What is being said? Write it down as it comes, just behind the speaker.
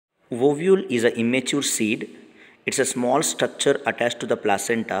Ovule is an immature seed. It's a small structure attached to the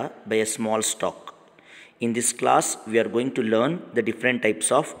placenta by a small stalk. In this class, we are going to learn the different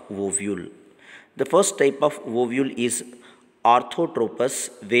types of ovule. The first type of ovule is orthotropous,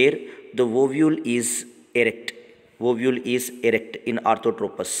 where the ovule is erect. Ovule is erect in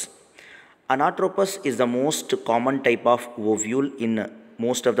orthotropous. Anatropous is the most common type of ovule in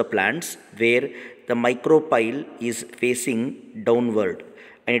most of the plants, where the micropyle is facing downward,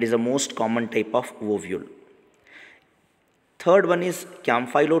 and it is the most common type of ovule. Third one is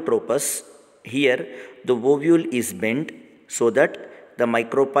camphylotropous. Here the ovule is bent so that the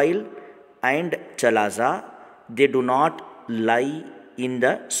micropyle and chalaza, they do not lie in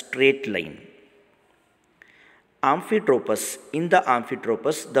the straight line. Amphitropous. In the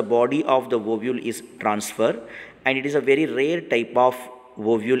amphitropous, the body of the ovule is transfer, and it is a very rare type of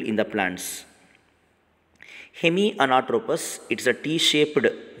ovule in the plants. Hemianatropous, it's a T-shaped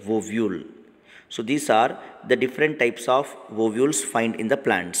ovule. So these are the different types of ovules found in the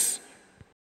plants.